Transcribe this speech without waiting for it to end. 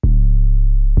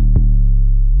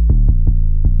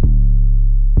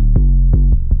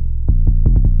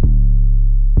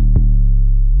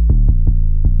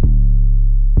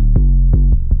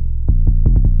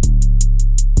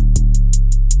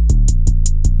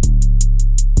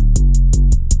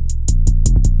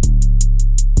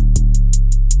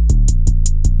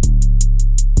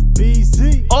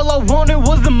All I wanted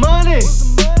was the money.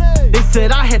 They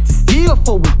said I had to steal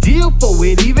for it, deal for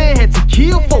it, even had to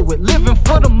kill for it, living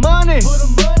for the money.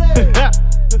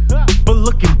 But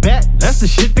looking back, that's the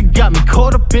shit that got me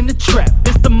caught up in the trap.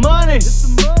 It's the money.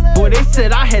 Boy, they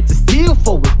said I had to steal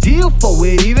for it, deal for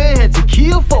it, even had to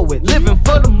kill for it, living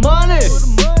for the money.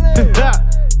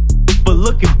 But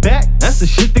looking back, that's the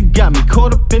shit that got me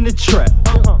caught up in the trap.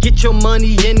 Get your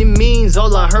money any means,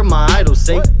 all I heard my idol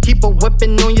say. Keep a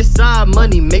weapon on your side,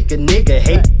 money make a nigga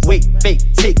hate. Wait, fake,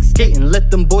 take, skate and let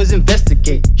them boys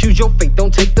investigate. Choose your fate,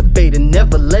 don't take the bait and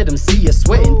never let them see you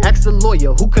sweating. Ask the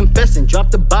lawyer who confessing, drop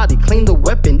the body, clean the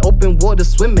weapon, open water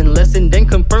swimming lesson, then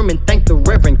confirm and thank the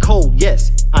reverend. Cold,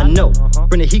 yes, I know.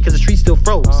 Bring the heat cause the street still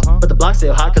froze, but the block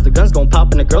still hot cause the guns gon'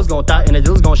 pop and the girls gon' thot and the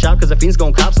dealers gon' shop cause the fiends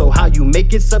gon' cop. So how you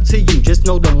make it's up to you, just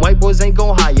know them white boys ain't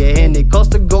gon' hire and it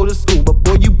costs to go to school. But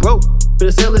boy, you broke,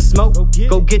 better sell it smoke,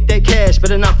 go get that cash,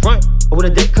 better not front or when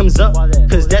the debt comes up,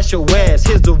 cause that's your ass.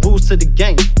 Here's the rules to the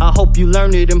game, I hope you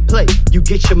learn it and play. You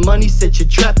get your money, set your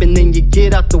trap, and then you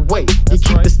get out the way. You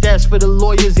keep the stash for the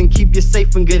lawyers and keep you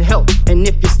safe and good health. And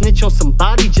if you snitch on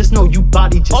somebody, just know you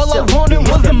body yourself. All I wanted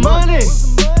was the money.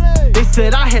 They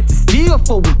said I had to steal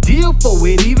for it, deal for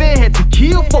it, even had to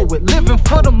kill for it, living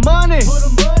for the money.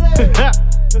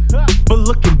 But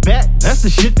looking back, that's the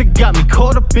shit that got me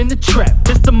caught up in the trap.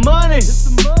 It's the money.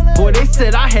 Boy, they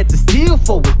said I had to steal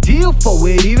for it, deal for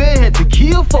it, even had to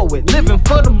kill for it, living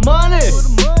for the money.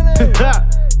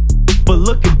 But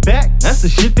looking back, that's the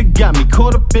shit that got me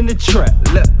caught up in the trap.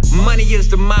 Look, money is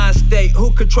the mind state.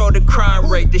 Who control the crime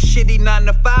rate? The shitty 9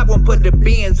 to 5 won't put the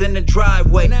Benz in the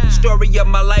driveway. Story of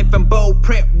my life in bold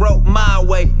print, wrote my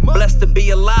way. Blessed to be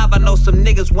alive, I know some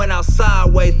niggas went out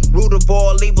sideways. Root of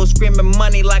all evil, screaming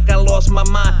money like I lost my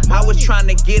mind. I was trying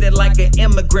to get it like an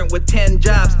immigrant with 10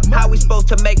 jobs. How we supposed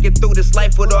to make it through this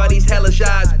life with all these hellish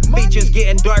eyes? Features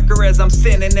getting darker as I'm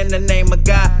sinning in the name of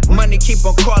God. Money keep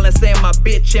on calling, saying my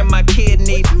bitch and my kid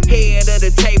need head of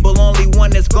the table, only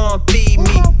one that's gon' feed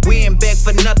me. We ain't beg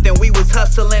for nothing, we was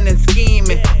hustling and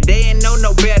scheming. They ain't know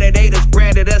no better, they just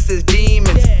branded us as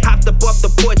demons. Hopped up off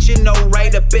the porch, you know,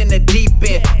 right up in the deep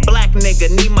end. Black nigga,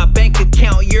 need my bank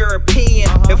account European.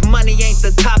 If money ain't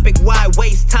the topic, why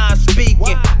waste time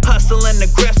speaking? Hustling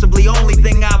aggressively, only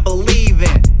thing I